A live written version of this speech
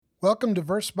Welcome to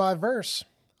Verse by Verse.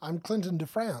 I'm Clinton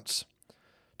DeFrance.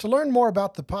 To learn more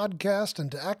about the podcast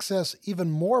and to access even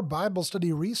more Bible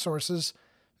study resources,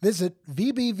 visit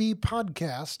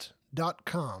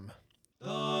vbvpodcast.com.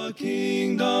 The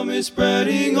kingdom is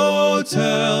spreading, oh,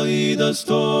 tell ye the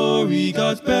story,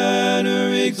 God's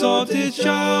banner exalted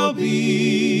shall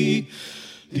be.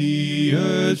 The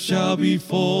earth shall be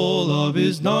full of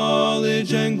his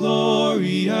knowledge and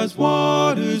glory as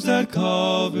waters that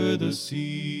cover the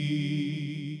sea.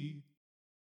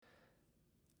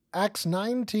 Acts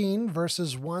 19,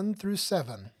 verses 1 through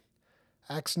 7.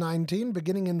 Acts 19,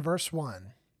 beginning in verse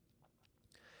 1.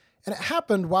 And it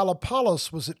happened while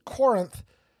Apollos was at Corinth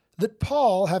that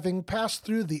Paul, having passed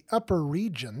through the upper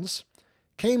regions,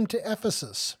 came to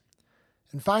Ephesus.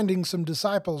 And finding some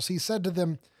disciples, he said to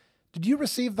them, "Did you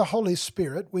receive the Holy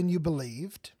Spirit when you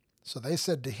believed?" So they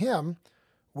said to him,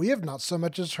 "We have not so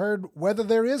much as heard whether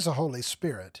there is a Holy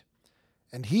Spirit."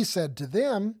 And he said to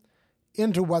them,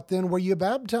 "Into what then were you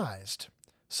baptized?"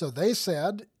 So they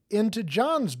said, "Into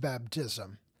John's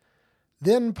baptism."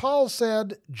 Then Paul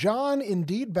said, "John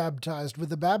indeed baptized with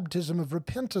the baptism of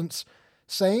repentance,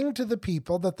 saying to the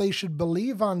people that they should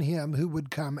believe on him who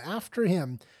would come after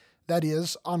him, that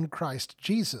is, on Christ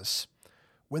Jesus."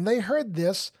 When they heard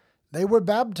this, they were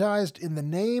baptized in the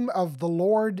name of the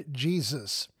Lord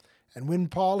Jesus. And when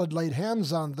Paul had laid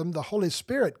hands on them, the Holy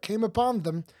Spirit came upon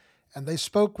them, and they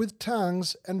spoke with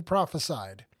tongues and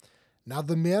prophesied. Now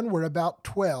the men were about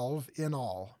 12 in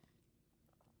all.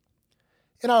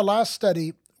 In our last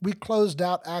study, we closed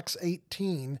out Acts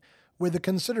 18 with a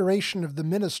consideration of the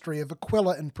ministry of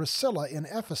Aquila and Priscilla in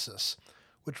Ephesus,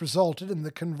 which resulted in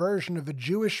the conversion of a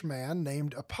Jewish man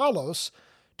named Apollos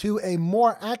to a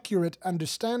more accurate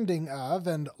understanding of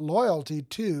and loyalty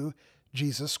to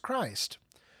Jesus Christ.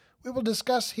 We will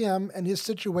discuss him and his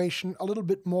situation a little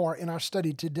bit more in our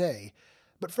study today,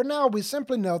 but for now we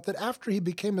simply note that after he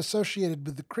became associated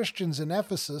with the Christians in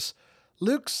Ephesus,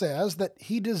 Luke says that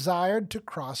he desired to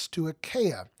cross to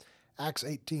Achaia, Acts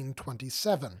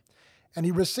 18:27, and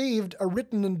he received a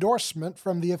written endorsement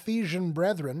from the Ephesian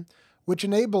brethren, which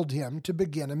enabled him to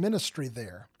begin a ministry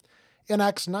there. In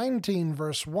Acts 19,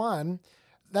 verse 1,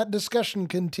 that discussion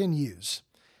continues.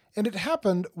 And it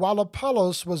happened while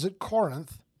Apollos was at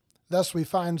Corinth. Thus we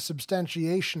find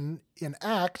substantiation in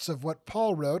Acts of what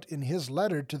Paul wrote in his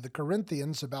letter to the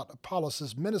Corinthians about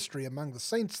Apollos' ministry among the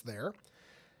saints there,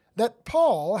 that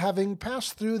Paul, having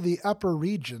passed through the upper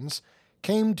regions,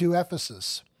 came to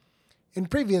Ephesus. In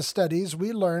previous studies,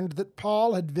 we learned that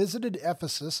Paul had visited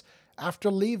Ephesus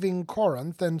after leaving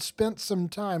Corinth and spent some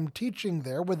time teaching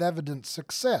there with evident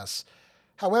success.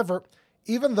 However,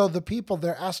 even though the people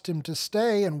there asked him to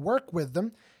stay and work with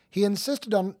them, he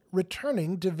insisted on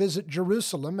returning to visit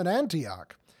Jerusalem and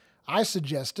Antioch. I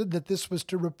suggested that this was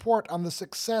to report on the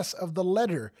success of the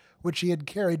letter which he had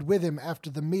carried with him after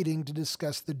the meeting to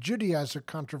discuss the Judaizer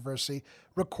controversy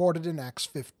recorded in Acts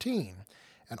 15,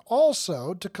 and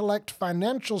also to collect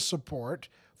financial support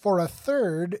for a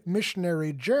third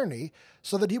missionary journey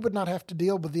so that he would not have to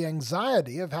deal with the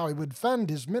anxiety of how he would fund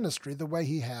his ministry the way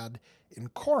he had in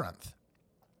Corinth.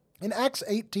 In Acts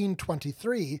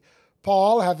 18:23,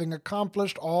 Paul, having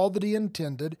accomplished all that he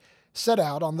intended, set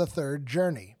out on the third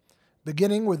journey,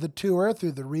 beginning with a tour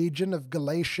through the region of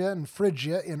Galatia and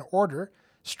Phrygia in order,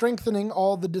 strengthening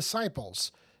all the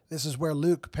disciples. This is where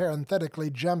Luke parenthetically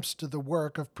jumps to the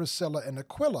work of Priscilla and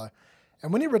Aquila.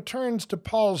 And when he returns to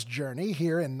Paul's journey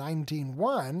here in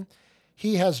 19:1,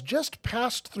 he has just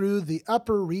passed through the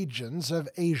upper regions of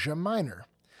Asia Minor.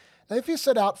 Now, if he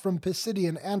set out from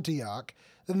Pisidian Antioch,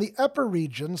 then the upper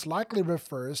regions likely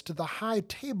refers to the high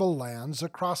tablelands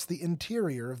across the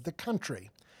interior of the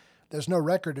country. There's no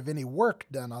record of any work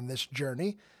done on this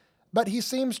journey, but he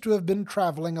seems to have been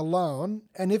traveling alone,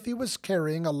 and if he was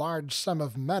carrying a large sum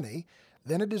of money,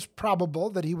 then it is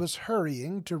probable that he was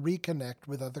hurrying to reconnect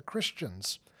with other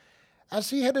Christians.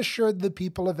 As he had assured the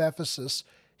people of Ephesus,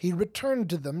 he returned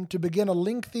to them to begin a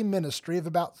lengthy ministry of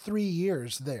about 3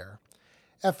 years there.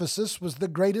 Ephesus was the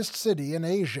greatest city in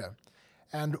Asia,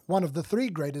 and one of the 3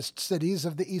 greatest cities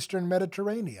of the eastern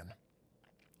Mediterranean.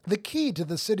 The key to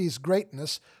the city's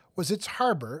greatness was its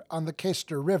harbor on the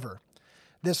Cayster River.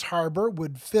 This harbor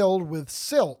would fill with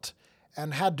silt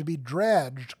and had to be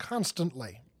dredged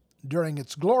constantly. During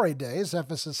its glory days,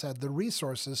 Ephesus had the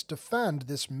resources to fund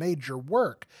this major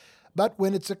work, but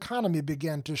when its economy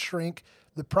began to shrink,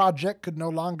 the project could no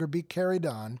longer be carried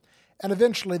on, and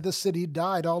eventually the city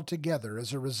died altogether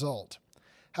as a result.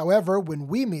 However, when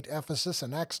we meet Ephesus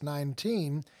in Acts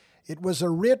 19, it was a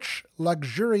rich,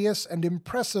 luxurious, and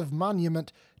impressive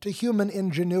monument to human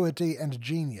ingenuity and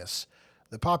genius.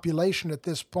 The population at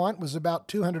this point was about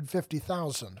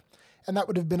 250,000, and that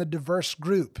would have been a diverse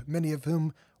group, many of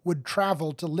whom would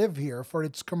travel to live here for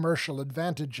its commercial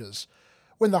advantages.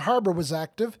 When the harbor was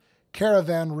active,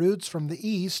 caravan routes from the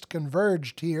east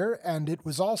converged here, and it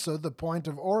was also the point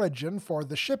of origin for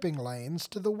the shipping lanes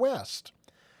to the west.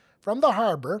 From the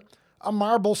harbor, a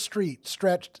marble street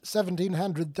stretched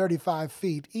 1,735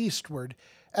 feet eastward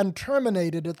and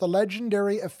terminated at the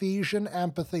legendary Ephesian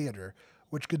Amphitheater,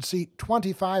 which could seat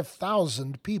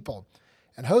 25,000 people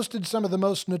and hosted some of the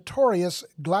most notorious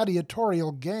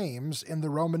gladiatorial games in the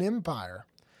Roman Empire.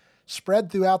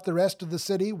 Spread throughout the rest of the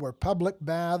city were public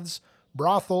baths,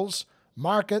 brothels,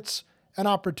 markets, and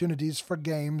opportunities for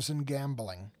games and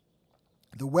gambling.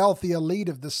 The wealthy elite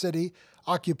of the city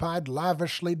occupied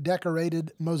lavishly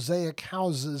decorated mosaic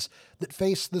houses that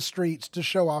faced the streets to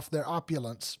show off their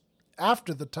opulence.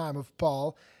 After the time of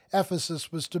Paul,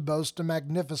 Ephesus was to boast a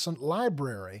magnificent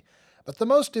library, but the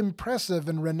most impressive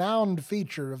and renowned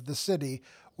feature of the city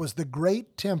was the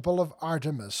great temple of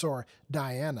Artemis, or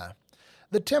Diana.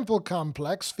 The temple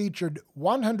complex featured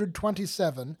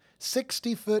 127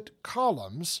 60-foot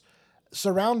columns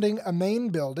surrounding a main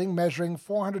building measuring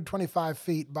 425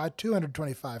 feet by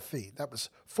 225 feet. That was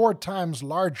 4 times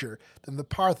larger than the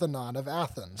Parthenon of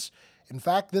Athens. In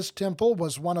fact, this temple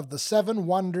was one of the 7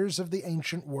 wonders of the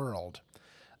ancient world.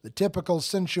 The typical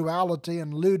sensuality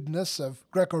and lewdness of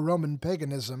Greco-Roman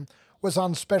paganism was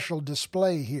on special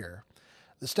display here.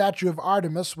 The statue of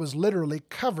Artemis was literally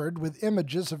covered with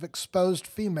images of exposed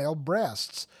female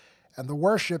breasts, and the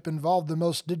worship involved the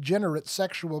most degenerate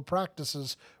sexual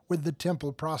practices with the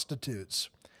temple prostitutes.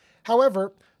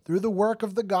 However, through the work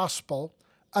of the gospel,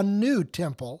 a new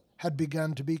temple had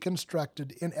begun to be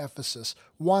constructed in Ephesus,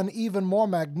 one even more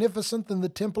magnificent than the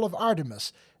temple of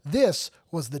Artemis. This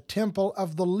was the temple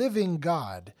of the living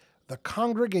God, the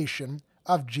congregation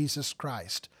of Jesus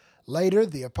Christ. Later,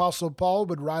 the Apostle Paul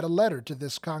would write a letter to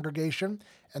this congregation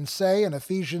and say in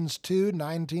Ephesians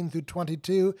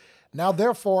 2:19-22, "Now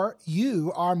therefore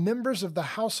you are members of the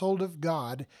household of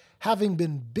God, having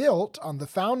been built on the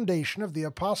foundation of the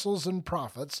apostles and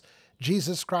prophets,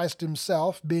 Jesus Christ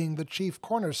himself being the chief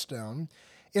cornerstone,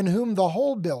 in whom the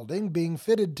whole building, being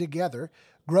fitted together,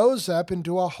 grows up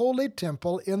into a holy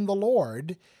temple in the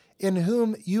Lord, in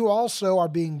whom you also are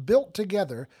being built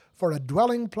together for a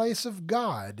dwelling place of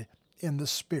God in the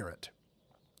Spirit."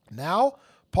 Now,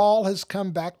 Paul has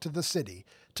come back to the city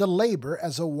to labor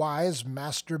as a wise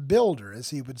master builder, as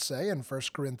he would say in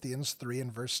 1 Corinthians 3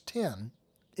 and verse 10,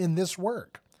 in this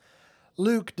work.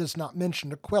 Luke does not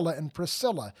mention Aquila and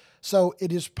Priscilla, so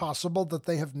it is possible that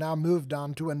they have now moved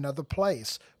on to another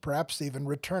place, perhaps even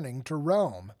returning to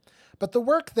Rome. But the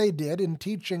work they did in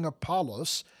teaching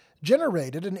Apollos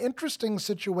generated an interesting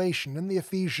situation in the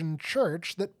Ephesian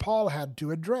church that Paul had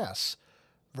to address.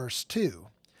 Verse 2,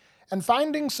 "And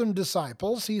finding some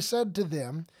disciples, he said to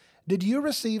them, 'Did you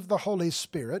receive the Holy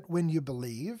Spirit when you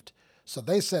believed?' So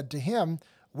they said to him,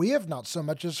 'We have not so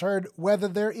much as heard whether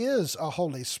there is a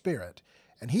Holy Spirit.'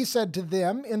 And he said to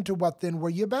them, 'Into what then were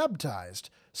you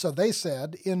baptized?' So they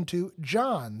said, 'Into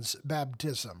John's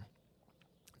baptism.'"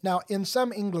 Now, in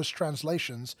some English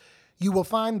translations, you will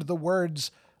find the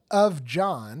words "of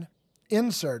John"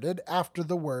 inserted after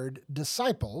the word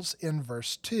 "disciples" in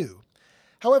verse 2.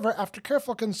 However, after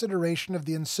careful consideration of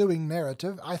the ensuing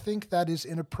narrative, I think that is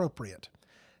inappropriate.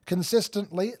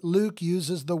 Consistently, Luke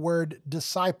uses the word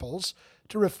disciples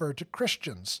to refer to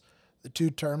Christians. The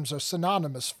two terms are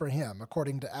synonymous for him,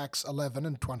 according to Acts 11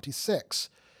 and 26.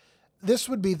 This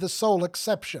would be the sole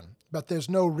exception, but there's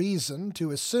no reason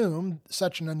to assume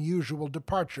such an unusual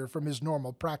departure from his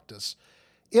normal practice.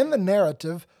 In the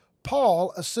narrative,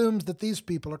 Paul assumes that these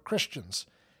people are Christians.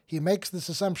 He makes this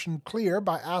assumption clear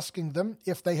by asking them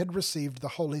if they had received the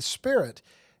Holy Spirit,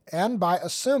 and by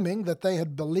assuming that they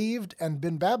had believed and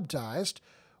been baptized,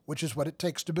 which is what it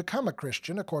takes to become a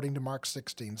Christian, according to Mark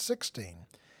 16:16.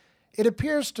 It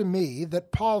appears to me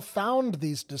that Paul found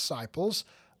these disciples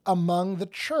among the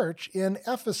church in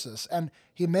Ephesus, and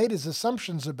he made his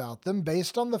assumptions about them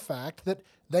based on the fact that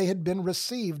they had been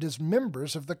received as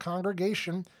members of the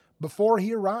congregation before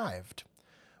he arrived.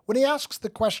 When he asks the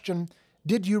question,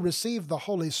 "Did you receive the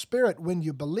Holy Spirit when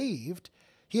you believed?"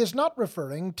 he is not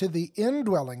referring to the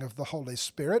indwelling of the Holy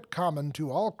Spirit common to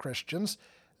all Christians.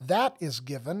 That is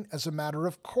given as a matter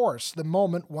of course the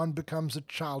moment one becomes a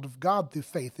child of God through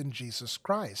faith in Jesus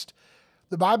Christ.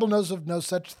 The Bible knows of no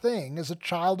such thing as a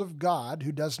child of God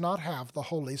who does not have the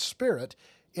Holy Spirit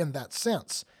in that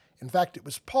sense. In fact, it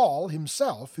was Paul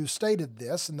himself who stated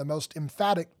this in the most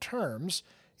emphatic terms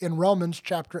in Romans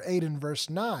chapter 8 and verse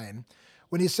 9,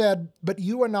 when he said, "But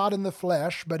you are not in the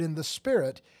flesh, but in the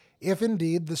Spirit, if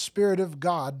indeed the Spirit of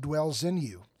God dwells in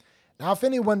you. Now if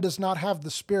anyone does not have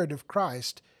the Spirit of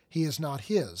Christ, he is not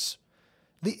his.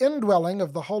 The indwelling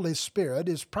of the Holy Spirit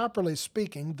is, properly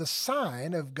speaking, the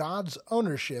sign of God's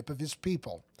ownership of his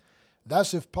people.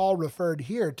 Thus, if Paul referred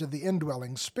here to the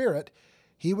indwelling Spirit,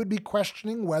 he would be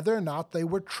questioning whether or not they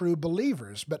were true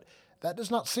believers, but that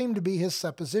does not seem to be his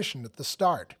supposition at the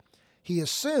start. He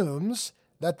assumes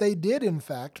that they did in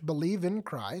fact believe in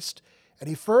Christ, and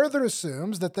he further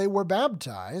assumes that they were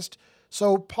baptized,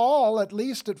 so Paul, at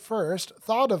least at first,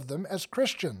 thought of them as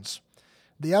Christians.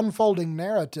 The unfolding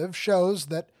narrative shows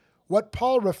that what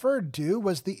Paul referred to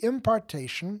was the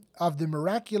impartation of the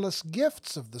miraculous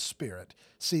gifts of the Spirit.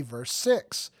 See verse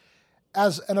 6.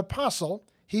 As an apostle,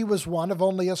 he was one of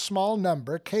only a small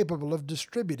number capable of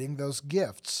distributing those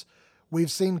gifts.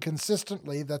 We've seen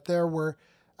consistently that they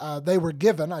were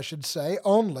given,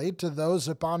 only to those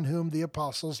upon whom the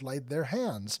apostles laid their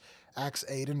hands. Acts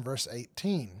 8 and verse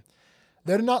 18.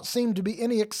 There do not seem to be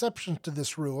any exceptions to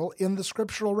this rule in the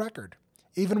scriptural record.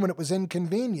 Even when it was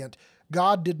inconvenient,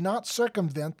 God did not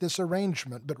circumvent this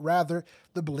arrangement, but rather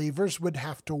the believers would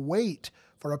have to wait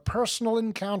for a personal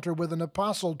encounter with an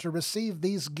apostle to receive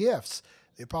these gifts.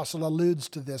 The apostle alludes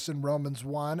to this in Romans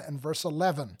 1 and verse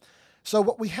 11. So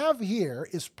what we have here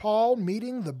is Paul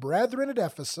meeting the brethren at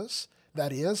Ephesus,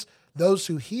 that is, those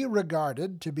who he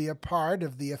regarded to be a part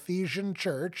of the Ephesian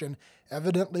church and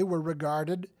evidently were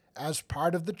regarded as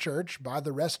part of the church by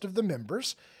the rest of the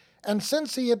members, and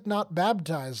since he had not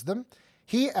baptized them,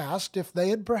 he asked if they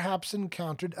had perhaps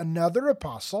encountered another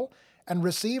apostle and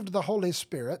received the Holy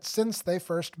Spirit since they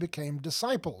first became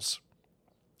disciples.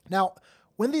 Now,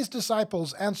 when these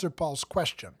disciples answer Paul's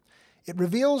question, it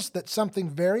reveals that something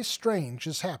very strange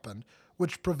has happened,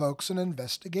 which provokes an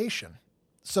investigation.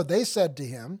 So they said to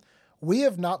him, "We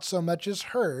have not so much as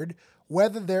heard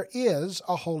whether there is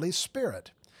a Holy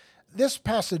Spirit." This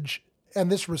passage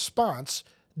and this response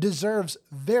deserves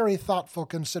very thoughtful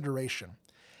consideration.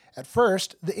 At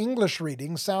first, the English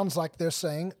reading sounds like they're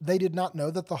saying they did not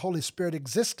know that the Holy Spirit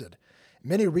existed.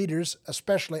 Many readers,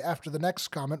 especially after the next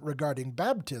comment regarding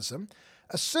baptism,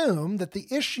 assume that the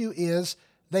issue is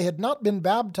they had not been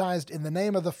baptized in the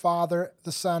name of the Father,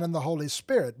 the Son, and the Holy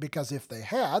Spirit, because if they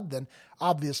had, then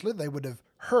obviously they would have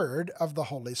heard of the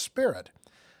Holy Spirit.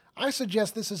 I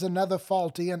suggest this is another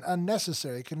faulty and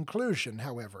unnecessary conclusion,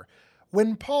 however.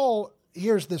 When Paul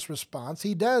hears this response,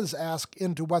 he does ask,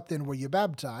 "Into what then were you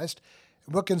baptized?"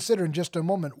 We'll consider in just a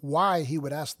moment why he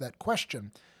would ask that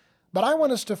question. But I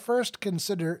want us to first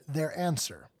consider their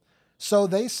answer. So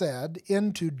they said,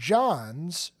 "Into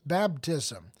John's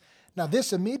baptism." Now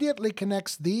this immediately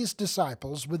connects these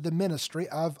disciples with the ministry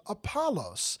of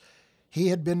Apollos. He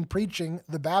had been preaching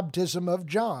the baptism of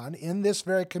John in this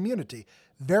very community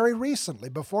very recently,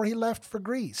 before he left for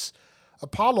Greece.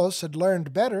 Apollos had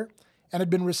learned better and had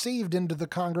been received into the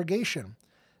congregation.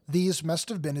 These must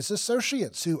have been his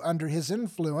associates who, under his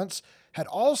influence, had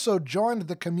also joined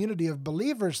the community of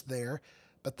believers there,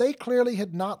 but they clearly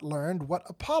had not learned what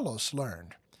Apollos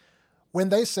learned. When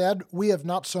they said, "We have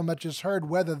not so much as heard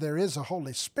whether there is a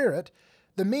Holy Spirit,"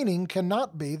 the meaning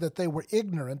cannot be that they were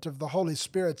ignorant of the Holy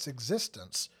Spirit's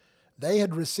existence. They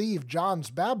had received John's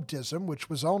baptism, which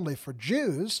was only for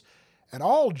Jews, and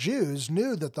all Jews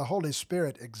knew that the Holy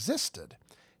Spirit existed.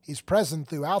 He's present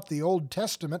throughout the Old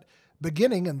Testament,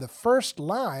 beginning in the first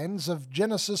lines of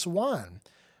Genesis 1.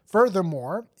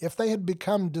 Furthermore, if they had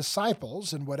become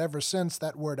disciples, in whatever sense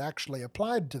that word actually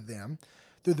applied to them,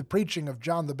 through the preaching of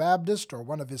John the Baptist or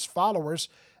one of his followers,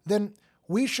 then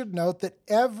we should note that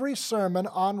every sermon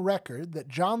on record that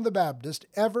John the Baptist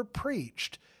ever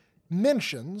preached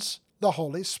mentions the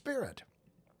Holy Spirit.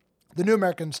 The New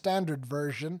American Standard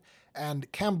Version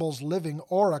and Campbell's Living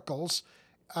Oracles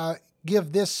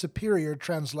give this superior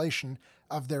translation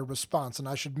of their response, and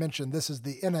I should mention this is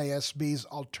the NASB's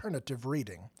alternative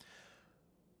reading.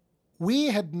 "We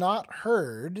had not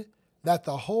heard that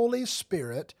the Holy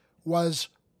Spirit was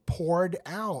poured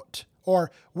out,"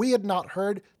 or "we had not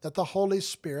heard that the Holy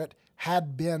Spirit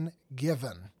had been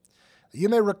given." You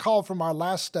may recall from our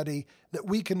last study that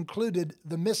we concluded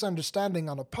the misunderstanding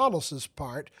on Apollos'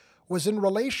 part was in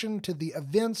relation to the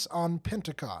events on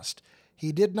Pentecost.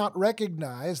 He did not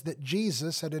recognize that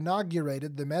Jesus had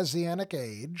inaugurated the Messianic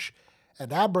age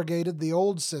and abrogated the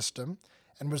old system,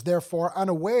 and was therefore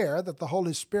unaware that the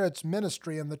Holy Spirit's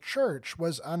ministry in the church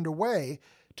was underway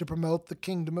to promote the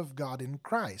kingdom of God in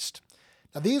Christ.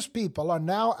 Now these people are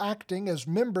now acting as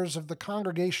members of the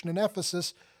congregation in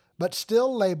Ephesus, but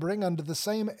still laboring under the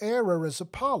same error as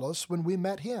Apollos when we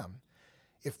met him.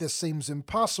 If this seems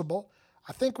impossible,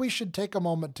 I think we should take a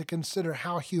moment to consider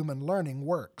how human learning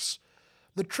works.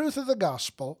 The truth of the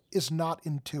gospel is not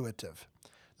intuitive.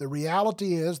 The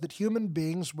reality is that human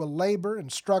beings will labor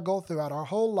and struggle throughout our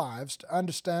whole lives to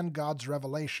understand God's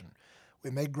revelation.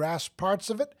 We may grasp parts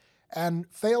of it and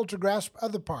fail to grasp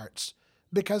other parts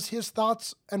because His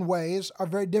thoughts and ways are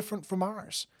very different from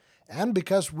ours, and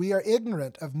because we are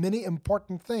ignorant of many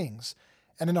important things,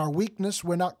 and in our weakness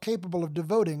we're not capable of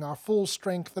devoting our full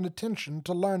strength and attention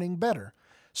to learning better.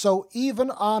 So even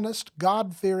honest,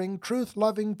 God-fearing,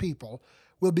 truth-loving people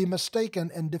will be mistaken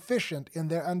and deficient in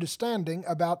their understanding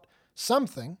about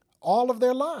something all of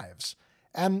their lives,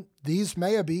 and these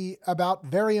may be about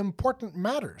very important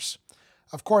matters.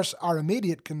 Of course, our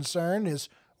immediate concern is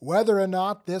whether or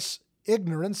not this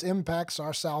ignorance impacts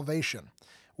our salvation.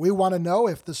 We want to know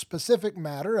if the specific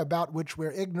matter about which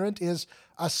we're ignorant is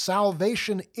a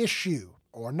salvation issue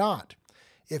or not.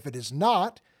 If it is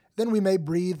not, then we may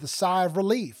breathe a sigh of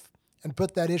relief and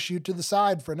put that issue to the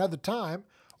side for another time,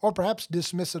 or perhaps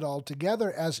dismiss it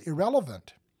altogether as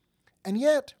irrelevant. And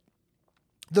yet,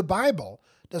 the Bible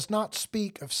does not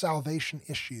speak of salvation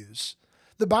issues.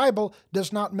 The Bible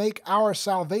does not make our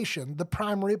salvation the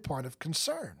primary point of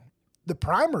concern. The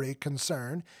primary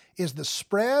concern is the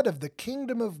spread of the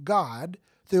kingdom of God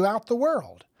throughout the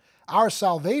world. Our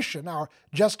salvation, our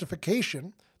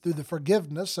justification through the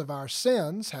forgiveness of our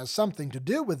sins has something to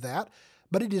do with that,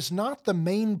 but it is not the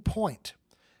main point.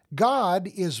 God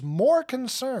is more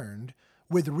concerned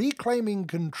with reclaiming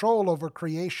control over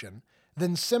creation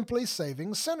than simply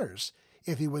saving sinners.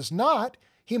 If He was not,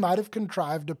 He might have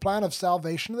contrived a plan of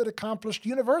salvation that accomplished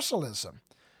universalism.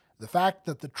 The fact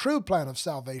that the true plan of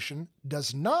salvation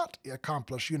does not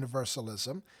accomplish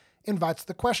universalism invites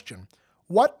the question,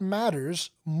 what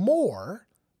matters more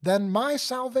than my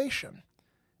salvation?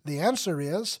 The answer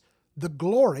is the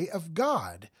glory of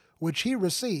God, which He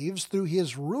receives through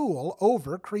His rule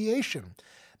over creation.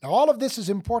 Now, all of this is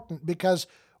important because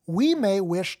we may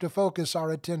wish to focus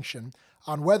our attention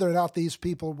on whether or not these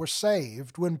people were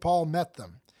saved when Paul met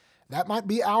them. That might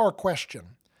be our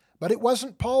question, but it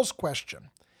wasn't Paul's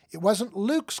question. It wasn't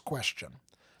Luke's question.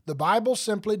 The Bible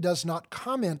simply does not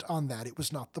comment on that. It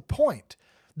was not the point.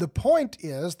 The point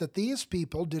is that these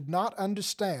people did not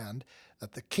understand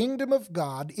that the kingdom of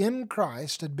God in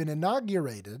Christ had been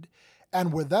inaugurated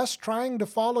and were thus trying to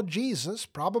follow Jesus,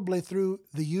 probably through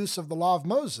the use of the law of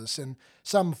Moses in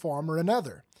some form or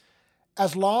another.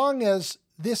 As long as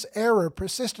this error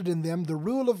persisted in them, the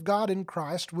rule of God in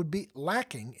Christ would be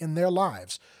lacking in their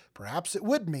lives. Perhaps it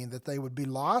would mean that they would be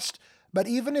lost, but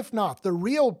even if not, the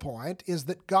real point is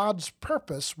that God's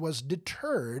purpose was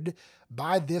deterred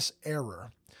by this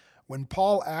error. When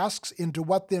Paul asks, "Into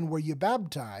what then were you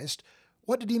baptized?"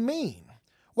 what did he mean?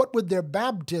 What would their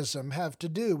baptism have to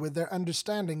do with their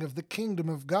understanding of the kingdom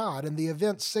of God and the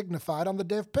events signified on the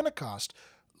day of Pentecost?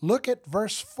 Look at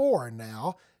verse 4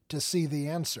 now to see the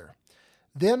answer.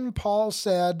 Then Paul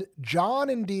said, "John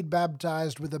indeed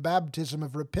baptized with a baptism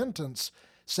of repentance,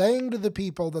 saying to the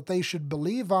people that they should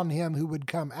believe on Him who would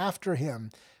come after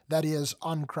him, that is,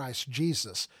 on Christ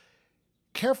Jesus."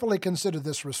 Carefully consider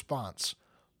this response.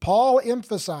 Paul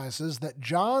emphasizes that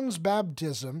John's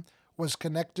baptism was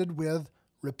connected with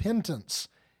repentance.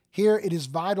 Here it is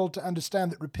vital to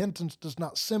understand that repentance does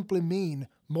not simply mean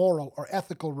moral or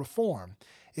ethical reform.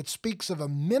 It speaks of a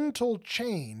mental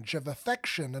change of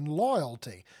affection and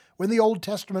loyalty. When the Old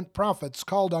Testament prophets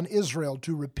called on Israel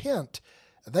to repent,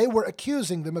 they were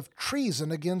accusing them of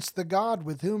treason against the God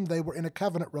with whom they were in a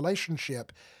covenant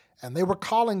relationship, and they were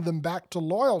calling them back to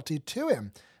loyalty to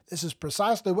Him. This is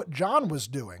precisely what John was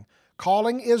doing,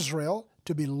 calling Israel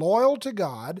to be loyal to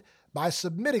God by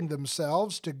submitting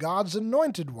themselves to God's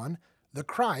anointed one, the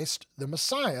Christ, the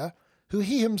Messiah, who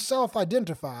he himself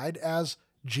identified as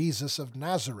Jesus of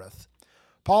Nazareth.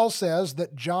 Paul says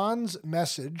that John's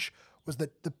message was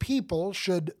that the people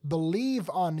should believe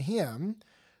on him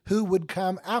who would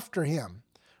come after him.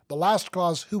 The last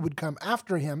clause, who would come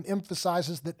after him,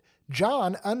 emphasizes that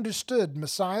John understood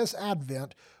Messiah's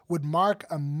advent would mark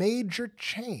a major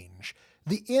change,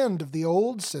 the end of the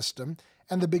old system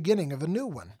and the beginning of a new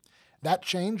one. That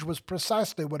change was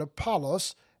precisely what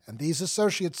Apollos and these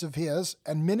associates of his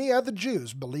and many other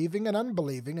Jews, believing and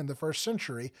unbelieving in the first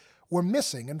century, were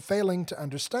missing and failing to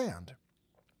understand.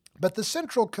 But the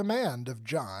central command of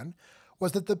John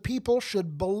was that the people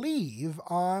should believe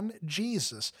on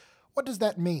Jesus. What does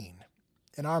that mean?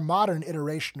 In our modern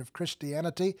iteration of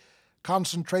Christianity,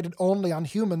 concentrated only on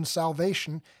human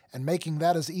salvation and making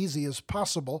that as easy as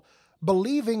possible,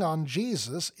 believing on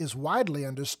Jesus is widely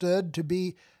understood to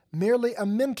be merely a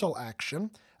mental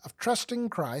action of trusting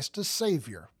Christ as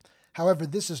Savior. However,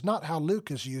 this is not how Luke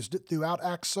has used it throughout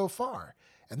Acts so far,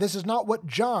 And this is not what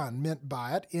John meant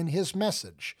by it in his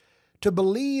message. To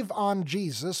believe on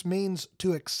Jesus means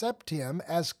to accept him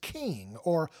as King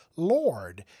or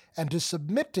Lord and to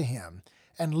submit to him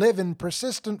and live in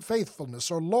persistent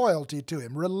faithfulness or loyalty to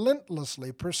him,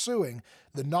 relentlessly pursuing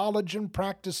the knowledge and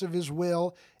practice of his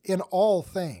will in all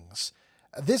things.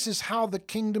 This is how the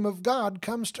kingdom of God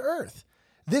comes to earth.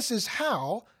 This is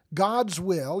how God's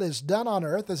will is done on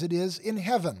earth as it is in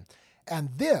heaven. And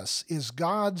this is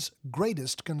God's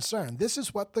greatest concern. This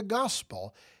is what the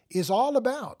gospel is all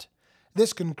about.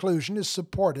 This conclusion is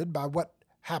supported by what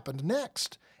happened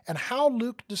next and how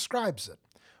Luke describes it.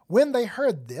 When they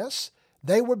heard this,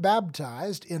 they were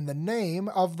baptized in the name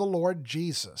of the Lord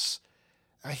Jesus.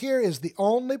 Now, here is the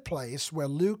only place where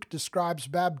Luke describes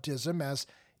baptism as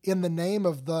in the name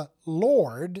of the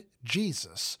Lord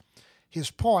Jesus. His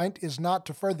point is not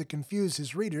to further confuse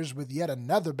his readers with yet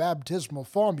another baptismal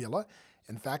formula.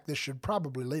 In fact, this should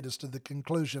probably lead us to the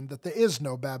conclusion that there is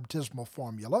no baptismal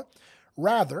formula.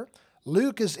 Rather,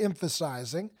 Luke is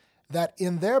emphasizing that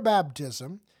in their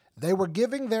baptism, they were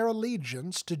giving their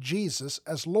allegiance to Jesus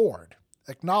as Lord,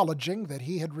 acknowledging that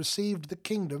he had received the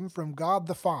kingdom from God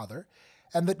the Father,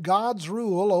 and that God's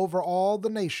rule over all the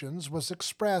nations was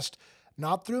expressed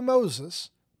not through Moses,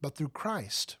 but through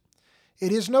Christ.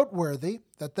 It is noteworthy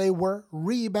that they were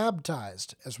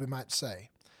rebaptized, as we might say.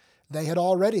 They had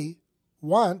already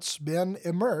once been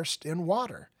immersed in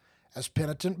water as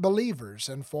penitent believers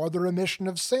and for the remission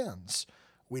of sins.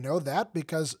 We know that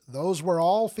because those were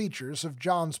all features of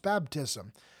John's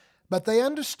baptism. But they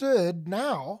understood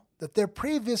now that their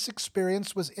previous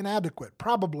experience was inadequate,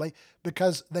 probably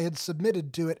because they had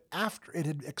submitted to it after it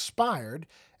had expired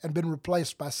and been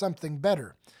replaced by something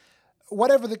better.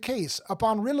 Whatever the case,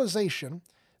 upon realization,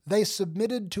 they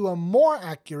submitted to a more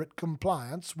accurate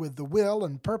compliance with the will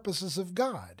and purposes of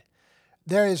God.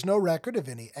 There is no record of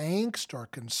any angst or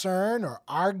concern or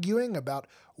arguing about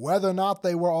whether or not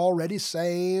they were already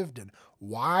saved and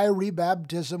why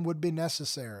rebaptism would be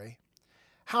necessary.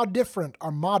 How different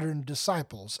are modern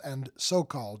disciples and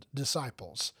so-called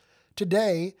disciples.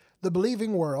 Today, the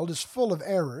believing world is full of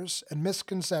errors and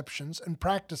misconceptions and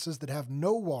practices that have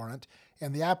no warrant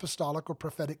in the apostolic or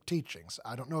prophetic teachings.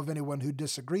 I don't know of anyone who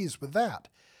disagrees with that.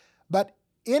 But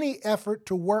any effort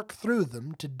to work through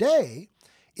them today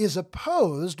is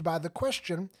opposed by the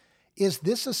question, is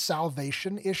this a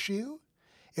salvation issue?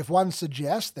 If one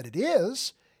suggests that it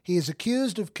is, he is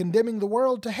accused of condemning the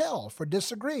world to hell for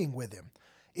disagreeing with him.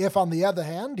 If, on the other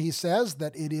hand, he says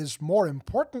that it is more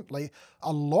importantly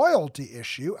a loyalty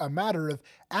issue, a matter of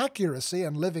accuracy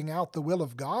and living out the will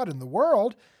of God in the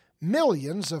world,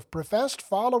 millions of professed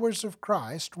followers of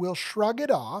Christ will shrug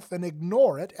it off and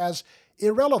ignore it as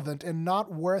irrelevant and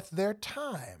not worth their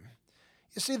time.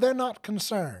 You see, they're not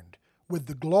concerned with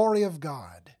the glory of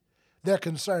God. They're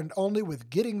concerned only with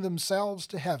getting themselves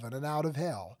to heaven and out of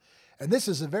hell. And this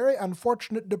is a very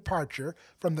unfortunate departure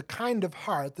from the kind of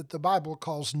heart that the Bible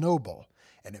calls noble.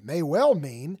 And it may well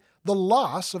mean the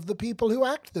loss of the people who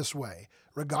act this way,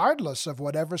 regardless of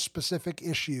whatever specific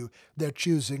issue they're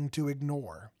choosing to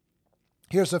ignore.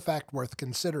 Here's a fact worth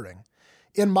considering.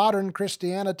 In modern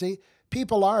Christianity,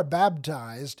 people are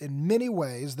baptized in many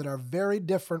ways that are very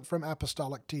different from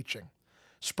apostolic teaching.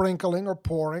 Sprinkling or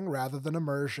pouring rather than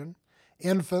immersion,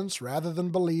 infants rather than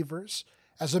believers,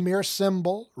 as a mere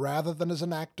symbol rather than as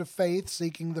an act of faith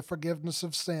seeking the forgiveness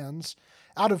of sins,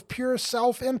 out of pure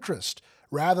self-interest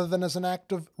rather than as an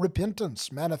act of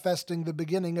repentance, manifesting the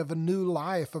beginning of a new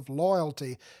life of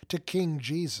loyalty to King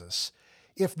Jesus.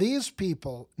 If these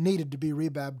people needed to be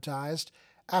rebaptized,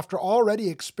 after already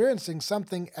experiencing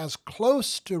something as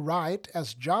close to right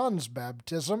as John's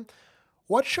baptism,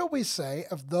 what shall we say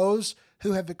of those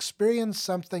who have experienced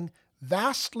something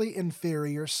vastly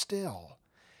inferior still?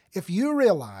 If you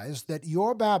realize that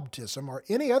your baptism or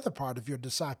any other part of your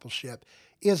discipleship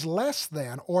is less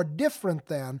than or different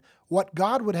than what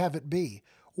God would have it be,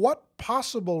 what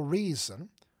possible reason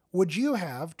would you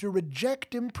have to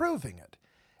reject improving it?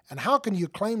 And how can you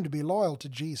claim to be loyal to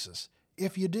Jesus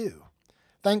if you do?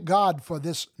 Thank God for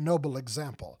this noble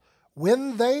example.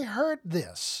 When they heard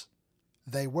this,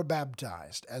 they were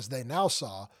baptized, as they now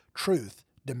saw truth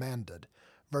demanded.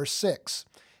 Verse 6,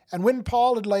 and when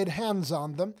Paul had laid hands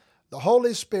on them, the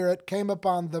Holy Spirit came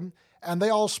upon them, and they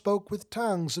all spoke with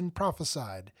tongues and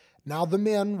prophesied. Now the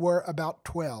men were about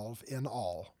 12 in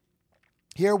all.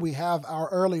 Here we have our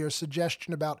earlier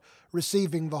suggestion about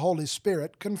receiving the Holy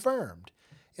Spirit confirmed.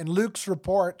 In Luke's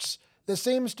reports, there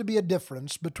seems to be a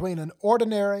difference between an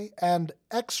ordinary and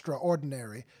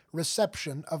extraordinary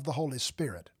reception of the Holy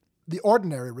Spirit. The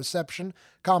ordinary reception,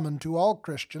 common to all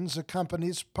Christians,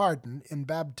 accompanies pardon in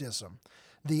baptism.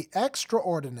 The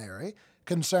extraordinary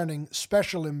concerning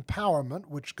special empowerment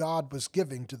which God was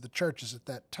giving to the churches at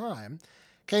that time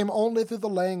came only through the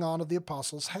laying on of the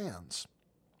apostles' hands.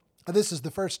 This is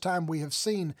the first time we have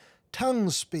seen tongue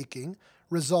speaking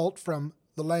result from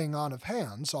the laying on of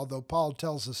hands, although Paul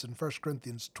tells us in 1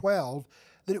 Corinthians 12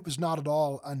 that it was not at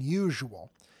all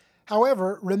unusual.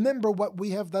 However, remember what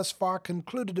we have thus far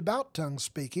concluded about tongue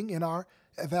speaking in our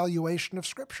evaluation of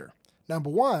Scripture. Number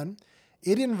one,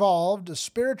 it involved a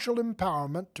spiritual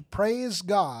empowerment to praise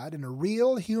God in a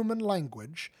real human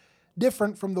language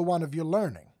different from the one of your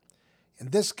learning. In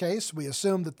this case, we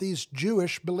assume that these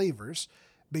Jewish believers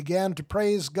began to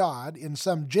praise God in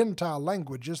some Gentile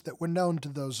languages that were known to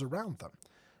those around them.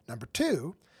 Number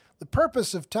two, the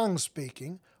purpose of tongue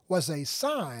speaking was a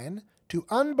sign to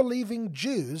unbelieving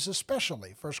Jews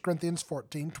especially, 1 Corinthians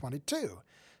 14:22,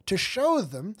 to show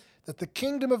them that the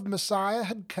kingdom of Messiah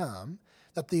had come,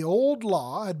 that the old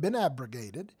law had been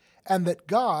abrogated, and that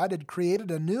God had created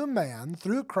a new man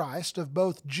through Christ of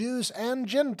both Jews and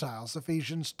Gentiles,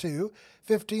 Ephesians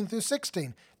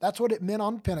 2:15-16. That's what it meant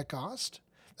on Pentecost.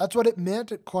 That's what it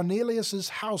meant at Cornelius'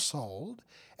 household,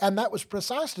 and that was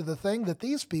precisely the thing that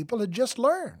these people had just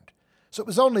learned. So it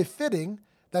was only fitting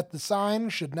that the sign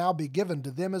should now be given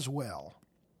to them as well.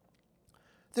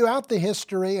 Throughout the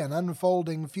history and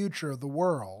unfolding future of the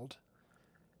world,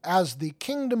 as the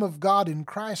kingdom of God in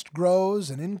Christ grows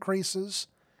and increases,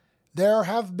 there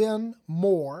have been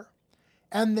more,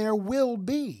 and there will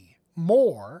be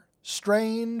more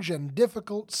strange and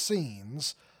difficult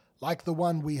scenes like the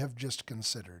one we have just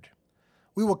considered.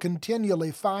 We will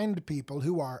continually find people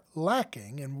who are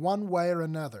lacking in one way or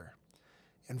another.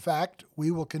 In fact,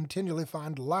 we will continually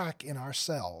find lack in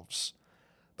ourselves.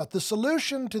 But the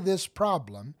solution to this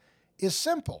problem is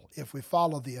simple if we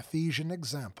follow the Ephesian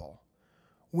example.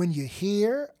 When you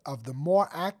hear of the more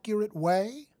accurate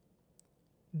way,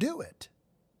 do it.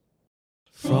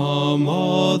 From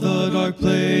all the dark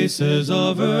places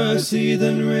of earth's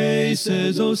heathen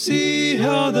races, oh, see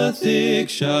how the thick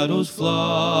shadows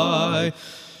fly.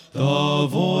 The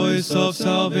voice of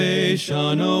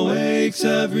salvation awakes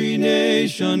every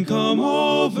nation. Come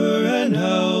over and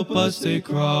help us, they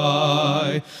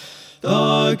cry.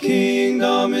 The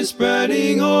kingdom is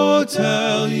spreading, oh,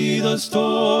 tell ye the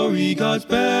story. God's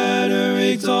banner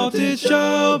exalted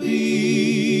shall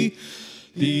be.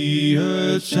 The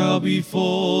earth shall be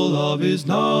full of his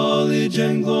knowledge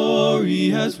and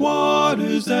glory as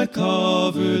waters that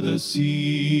cover the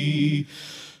sea.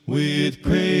 With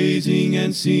praising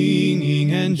and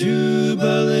singing and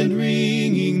jubilant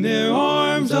ringing, their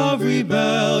arms of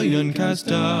rebellion cast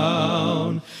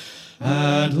down.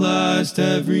 At last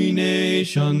every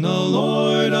nation, the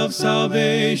Lord of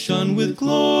salvation, with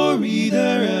glory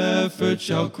their efforts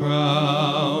shall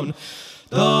crown.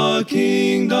 The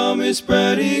kingdom is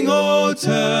spreading, oh,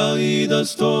 tell ye the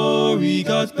story.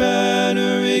 God's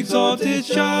banner exalted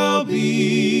shall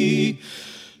be.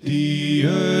 The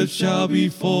earth shall be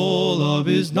full of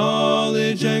his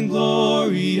knowledge and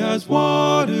glory as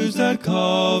waters that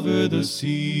cover the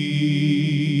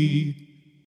sea.